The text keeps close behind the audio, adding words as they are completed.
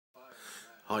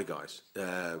Hi guys,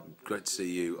 great to see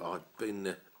you. I've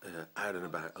been out and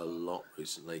about a lot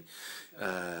recently,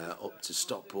 up to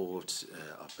Stockport.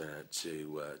 I've been out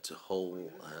to Hull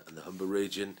and the Humber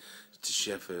region, to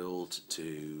Sheffield,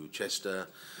 to Chester,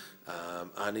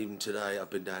 and even today I've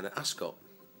been down at Ascot.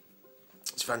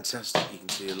 It's fantastic. You can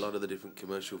see a lot of the different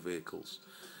commercial vehicles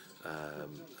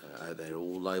out there,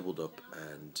 all labelled up,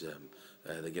 and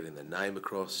they're getting their name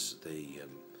across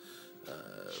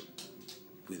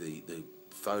with the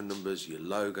phone numbers, your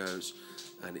logos,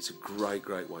 and it's a great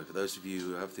way for those of you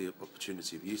who have the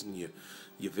opportunity of using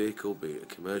your vehicle, be it a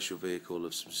commercial vehicle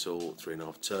of some sort,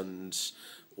 3.5 tons,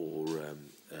 or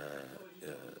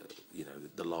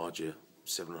the larger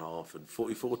 7.5 and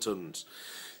 44 tons.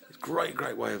 It's a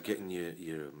great way of getting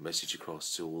your message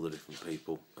across to all the different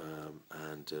people,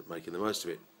 and making the most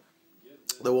of it.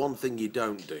 The one thing you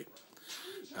don't do,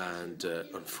 and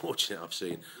unfortunately I've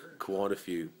seen quite a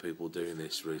few people doing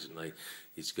this recently,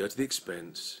 is go to the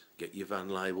expense, get your van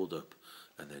labelled up,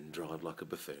 and then drive like a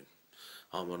buffoon.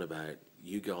 I'm on about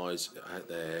you guys out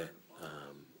there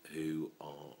who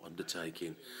are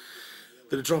undertaking,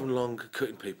 that are driving along,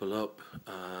 cutting people up.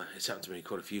 It's happened to me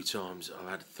quite a few times. I've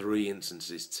had 3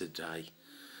 instances today.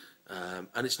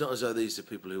 And it's not as though these are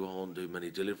people who aren't doing many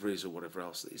deliveries or whatever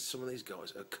else. Some of these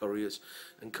guys are couriers,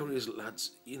 and couriers,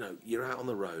 lads, you're out on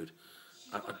the road.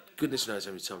 Goodness knows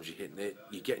how many times you're hitting it.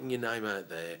 You're getting your name out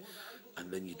there,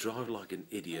 and then you drive like an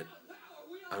idiot.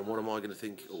 And what am I going to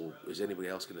think, or is anybody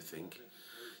else going to think?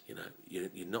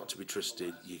 You're not to be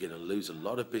trusted. You're going to lose a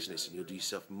lot of business, and you'll do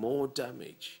yourself more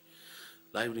damage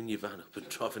labelling your van up and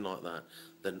driving like that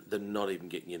than not even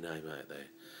getting your name out there.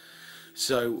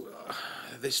 So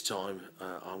this time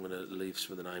I'm going to leave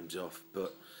some of the names off,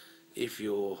 but if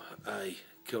you're a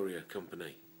courier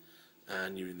company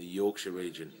and you're in the Yorkshire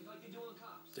region,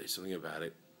 do something about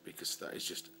it, because that is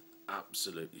just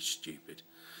absolutely stupid.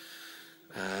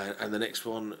 And the next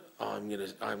one, I'm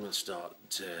gonna start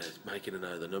making a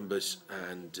note of the numbers,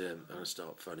 and I'm gonna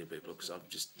start phoning people up, because I've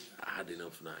just had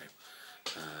enough now.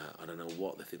 I don't know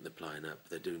what they think they're playing at, but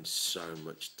they're doing so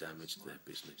much damage to their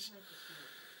business.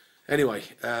 Anyway,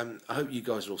 I hope you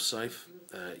guys are all safe.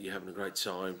 You're having a great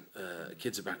time.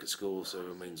 Kids are back at school, so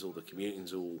it means all the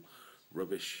commuting's all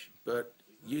rubbish. But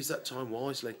use that time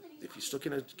wisely. If you're stuck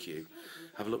in a queue,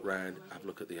 have a look round, have a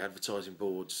look at the advertising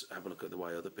boards, have a look at the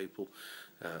way other people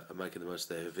are making the most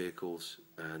of their vehicles,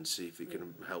 and see if it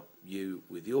can help you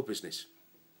with your business.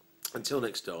 Until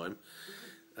next time,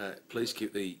 please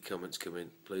keep the comments coming.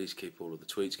 Please keep all of the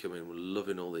tweets coming. We're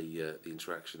loving all the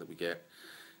interaction that we get.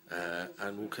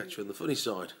 And we'll catch you on the funny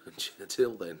side.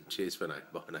 Until then, cheers for now.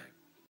 Bye now.